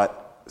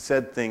thought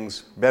said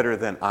things better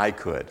than I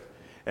could.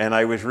 And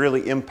I was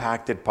really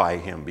impacted by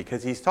him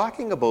because he's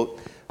talking about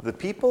the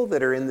people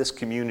that are in this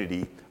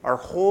community are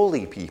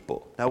holy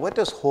people. Now, what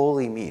does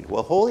holy mean?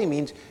 Well, holy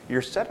means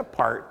you're set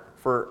apart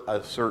for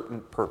a certain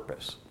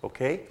purpose,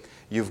 okay?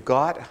 You've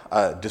got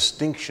a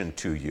distinction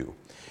to you.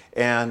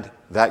 And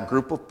that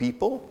group of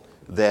people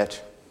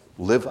that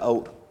live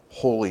out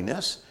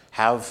holiness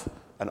have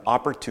an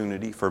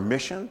opportunity for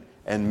mission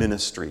and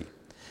ministry.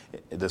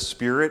 The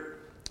Spirit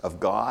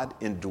of God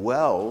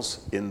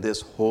indwells in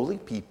this holy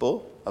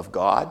people of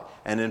God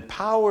and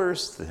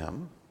empowers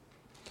them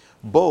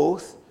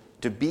both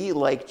to be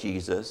like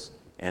Jesus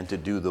and to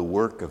do the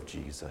work of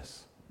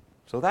Jesus.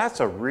 So that's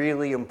a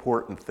really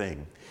important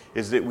thing,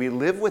 is that we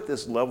live with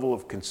this level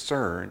of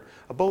concern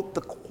about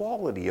the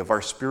quality of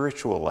our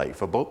spiritual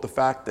life, about the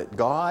fact that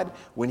God,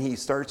 when he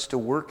starts to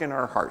work in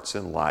our hearts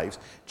and lives,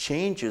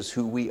 changes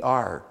who we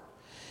are.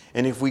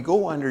 And if we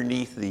go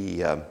underneath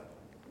the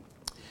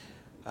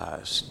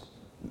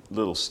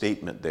little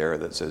statement there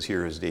that says,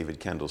 here is David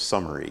Kendall's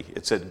summary,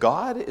 it said,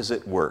 God is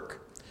at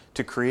work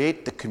to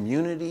create the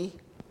community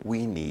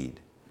we need,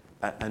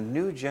 a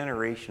new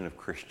generation of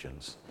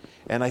Christians.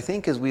 And I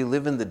think as we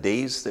live in the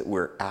days that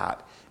we're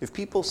at, if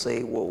people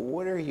say, well,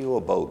 what are you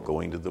about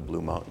going to the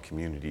Blue Mountain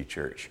Community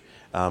Church?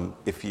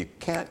 If you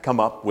can't come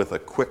up with a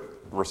quick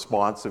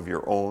response of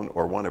your own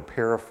or want to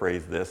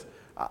paraphrase this,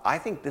 I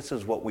think this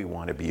is what we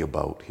want to be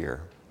about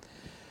here.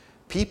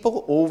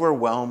 People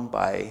overwhelmed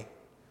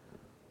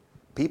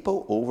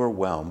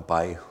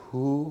by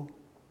who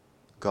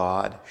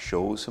God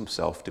shows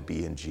himself to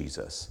be in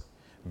Jesus,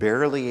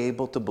 barely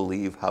able to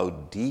believe how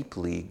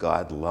deeply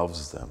God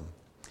loves them,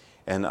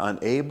 and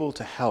unable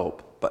to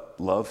help but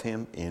love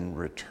him in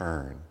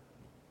return.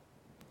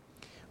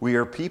 We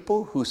are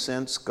people who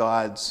sense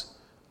God's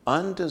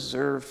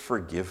undeserved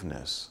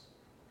forgiveness,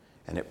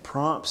 and it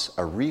prompts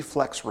a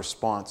reflex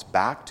response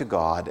back to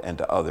God and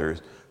to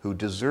others who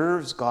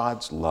deserves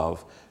God's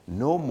love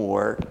no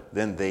more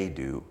than they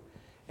do,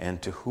 and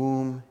to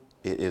whom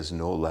it is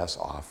no less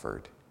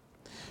offered.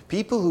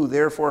 People who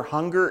therefore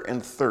hunger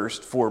and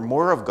thirst for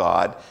more of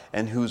God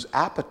and whose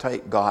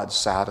appetite God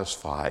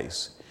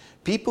satisfies.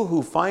 People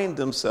who find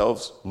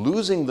themselves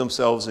losing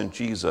themselves in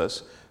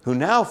Jesus, who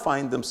now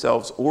find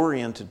themselves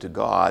oriented to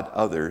God,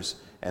 others,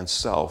 and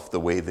self the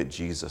way that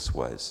Jesus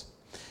was.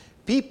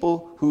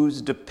 People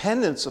whose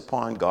dependence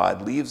upon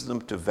God leaves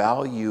them to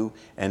value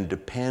and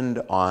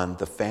depend on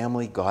the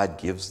family God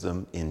gives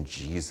them in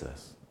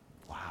Jesus.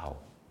 Wow.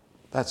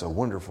 That's a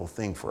wonderful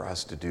thing for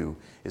us to do,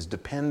 is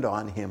depend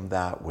on him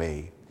that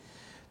way.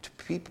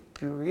 To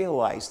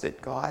realize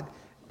that God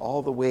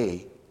all the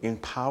way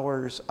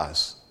empowers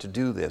us to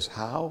do this.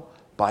 How?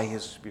 By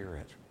his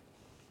Spirit.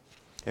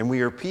 And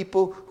we are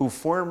people whose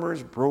former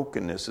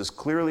brokenness is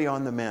clearly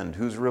on the mend,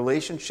 whose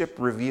relationship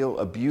reveal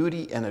a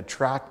beauty and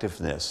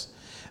attractiveness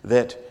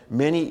that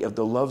many of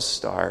the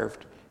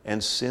love-starved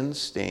and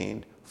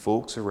sin-stained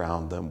folks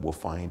around them will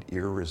find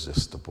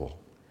irresistible.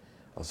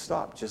 I'll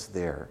stop just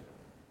there.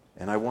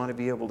 And I want to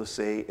be able to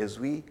say, as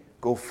we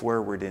go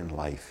forward in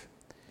life,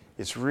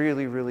 it's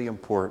really, really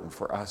important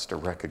for us to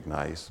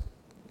recognize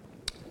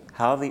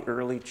how the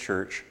early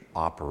church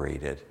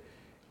operated.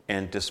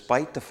 And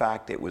despite the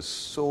fact it was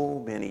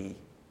so many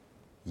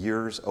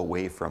years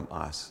away from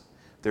us,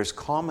 there's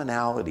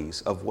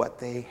commonalities of what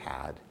they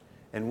had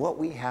and what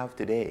we have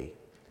today.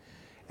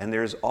 And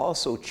there's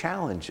also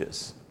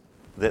challenges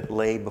that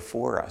lay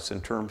before us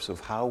in terms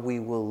of how we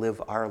will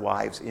live our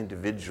lives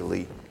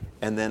individually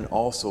and then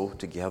also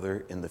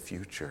together in the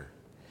future.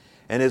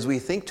 And as we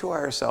think to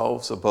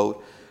ourselves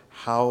about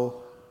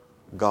how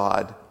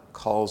God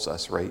calls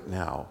us right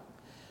now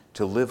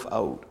to live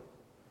out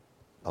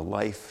a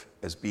life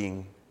as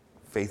being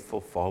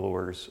faithful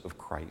followers of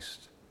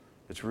Christ,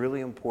 it's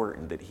really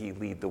important that he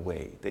lead the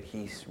way, that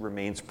he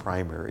remains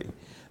primary,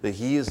 that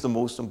he is the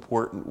most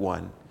important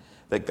one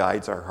that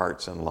guides our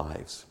hearts and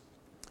lives.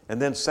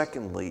 And then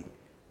secondly,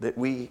 that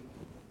we,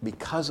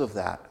 because of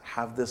that,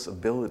 have this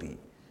ability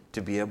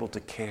to be able to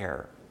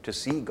care, to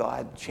see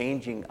God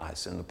changing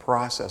us in the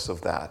process of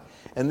that,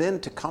 and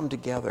then to come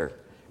together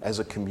as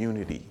a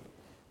community,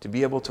 to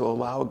be able to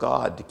allow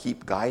God to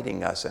keep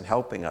guiding us and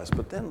helping us.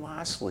 But then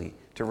lastly,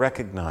 to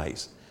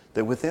recognize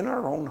that within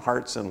our own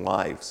hearts and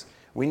lives,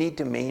 we need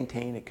to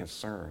maintain a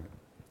concern.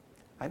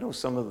 I know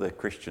some of the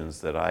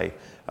Christians that I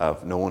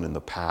have known in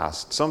the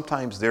past,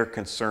 sometimes their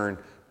concern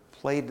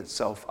played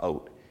itself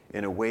out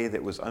in a way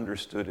that was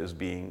understood as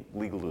being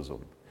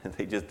legalism. And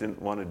they just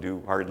didn't want to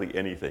do hardly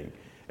anything.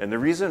 And the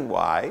reason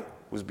why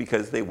was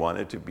because they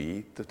wanted to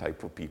be the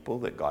type of people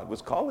that God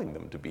was calling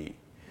them to be.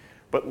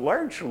 But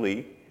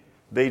largely,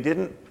 They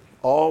didn't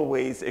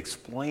always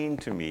explain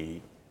to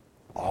me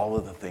all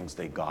of the things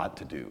they got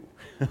to do.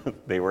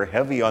 They were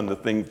heavy on the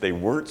things they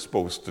weren't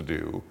supposed to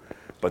do,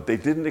 but they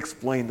didn't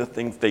explain the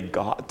things they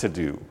got to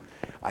do.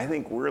 I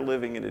think we're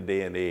living in a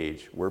day and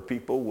age where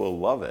people will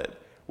love it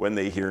when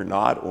they hear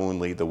not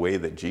only the way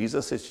that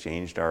Jesus has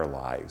changed our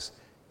lives,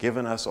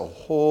 given us a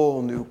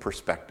whole new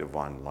perspective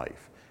on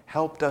life,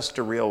 helped us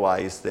to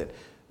realize that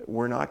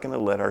we're not going to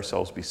let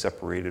ourselves be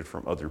separated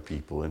from other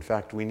people. In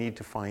fact, we need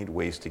to find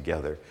ways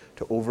together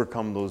to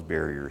overcome those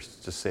barriers,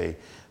 to say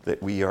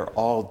that we are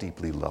all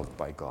deeply loved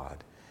by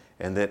God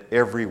and that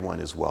everyone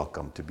is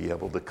welcome to be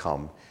able to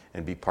come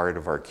and be part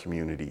of our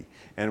community.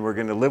 And we're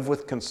going to live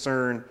with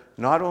concern,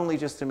 not only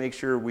just to make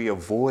sure we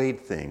avoid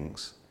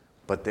things,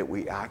 but that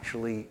we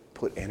actually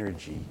put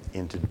energy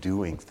into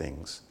doing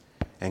things.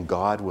 And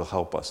God will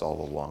help us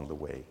all along the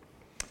way.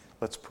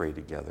 Let's pray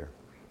together.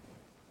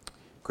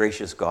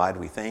 Gracious God,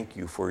 we thank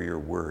you for your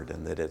word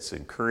and that it's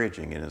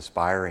encouraging and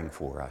inspiring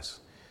for us,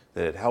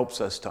 that it helps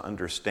us to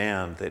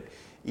understand that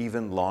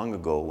even long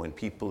ago when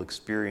people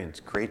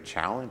experienced great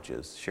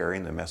challenges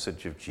sharing the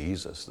message of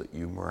Jesus, that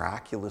you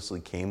miraculously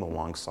came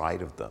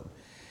alongside of them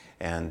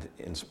and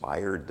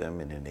inspired them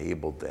and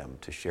enabled them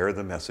to share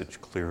the message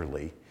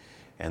clearly,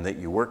 and that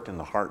you worked in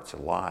the hearts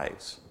and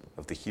lives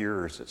of the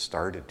hearers that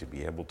started to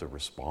be able to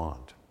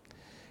respond.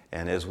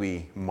 And as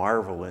we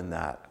marvel in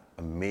that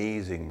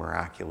amazing,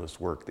 miraculous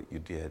work that you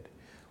did,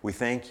 we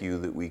thank you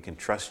that we can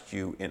trust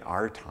you in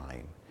our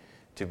time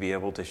to be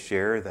able to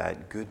share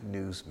that good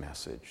news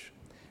message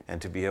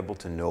and to be able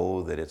to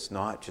know that it's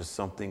not just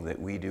something that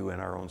we do in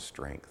our own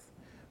strength,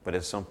 but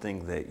it's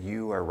something that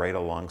you are right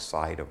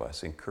alongside of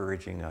us,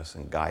 encouraging us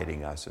and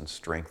guiding us and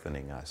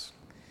strengthening us.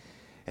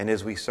 And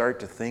as we start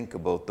to think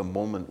about the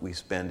moment we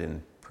spend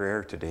in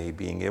prayer today,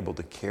 being able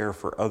to care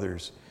for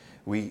others,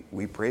 we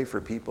pray for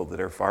people that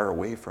are far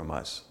away from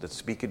us, that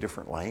speak a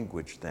different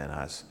language than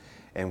us,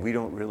 and we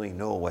don't really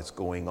know what's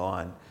going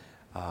on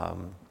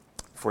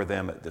for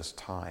them at this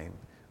time.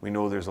 We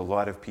know there's a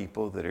lot of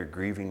people that are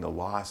grieving the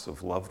loss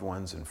of loved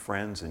ones and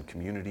friends and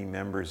community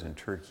members in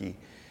Turkey,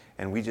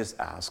 and we just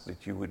ask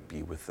that you would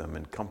be with them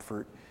and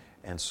comfort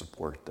and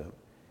support them.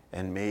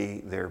 And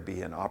may there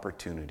be an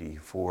opportunity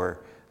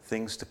for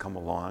things to come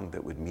along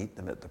that would meet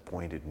them at the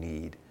point of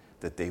need,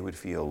 that they would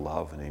feel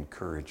love and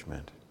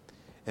encouragement.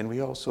 And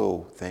we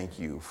also thank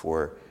you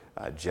for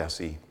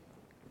Jesse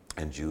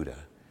and Judah.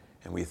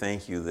 And we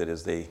thank you that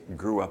as they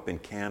grew up in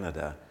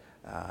Canada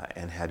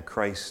and had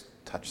Christ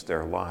touch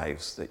their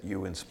lives, that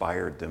you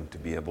inspired them to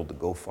be able to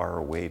go far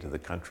away to the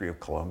country of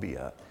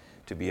Colombia,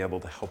 to be able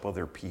to help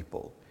other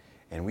people.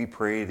 And we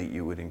pray that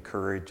you would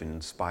encourage and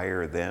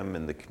inspire them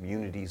and the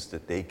communities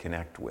that they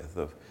connect with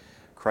of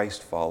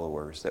Christ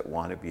followers that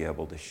want to be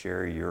able to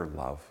share your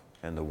love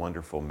and the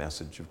wonderful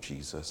message of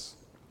Jesus.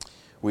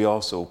 We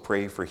also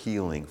pray for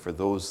healing for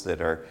those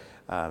that are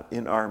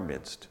in our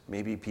midst,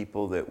 maybe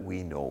people that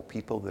we know,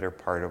 people that are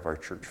part of our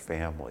church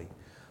family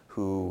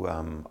who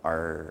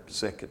are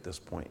sick at this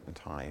point in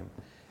time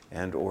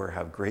and or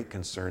have great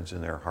concerns in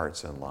their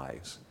hearts and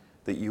lives,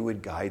 that you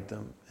would guide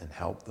them and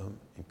help them,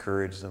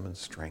 encourage them and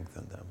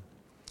strengthen them.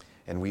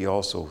 And we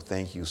also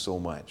thank you so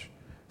much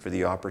for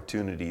the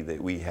opportunity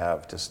that we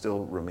have to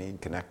still remain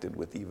connected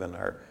with even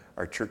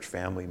our church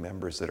family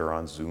members that are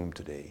on Zoom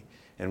today.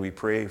 And we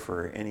pray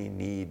for any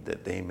need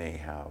that they may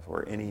have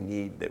or any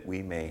need that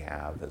we may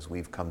have as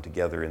we've come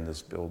together in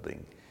this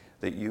building,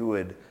 that you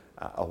would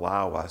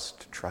allow us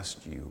to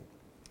trust you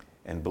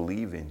and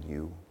believe in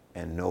you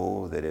and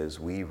know that as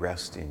we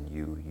rest in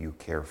you, you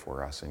care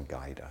for us and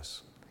guide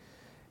us.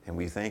 And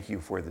we thank you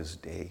for this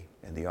day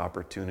and the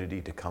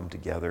opportunity to come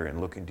together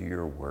and look into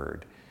your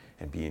word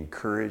and be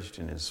encouraged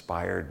and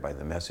inspired by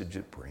the message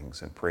it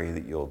brings, and pray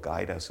that you'll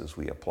guide us as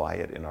we apply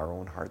it in our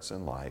own hearts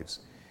and lives.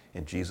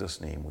 In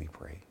Jesus' name we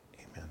pray.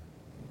 Amen.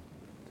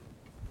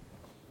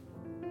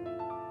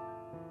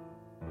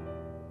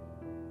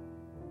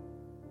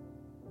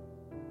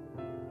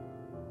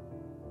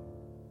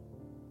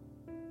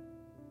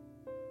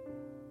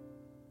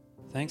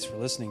 Thanks for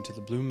listening to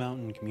the Blue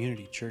Mountain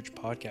Community Church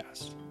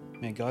podcast.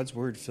 May God's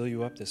word fill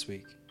you up this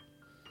week.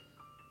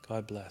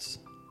 God bless.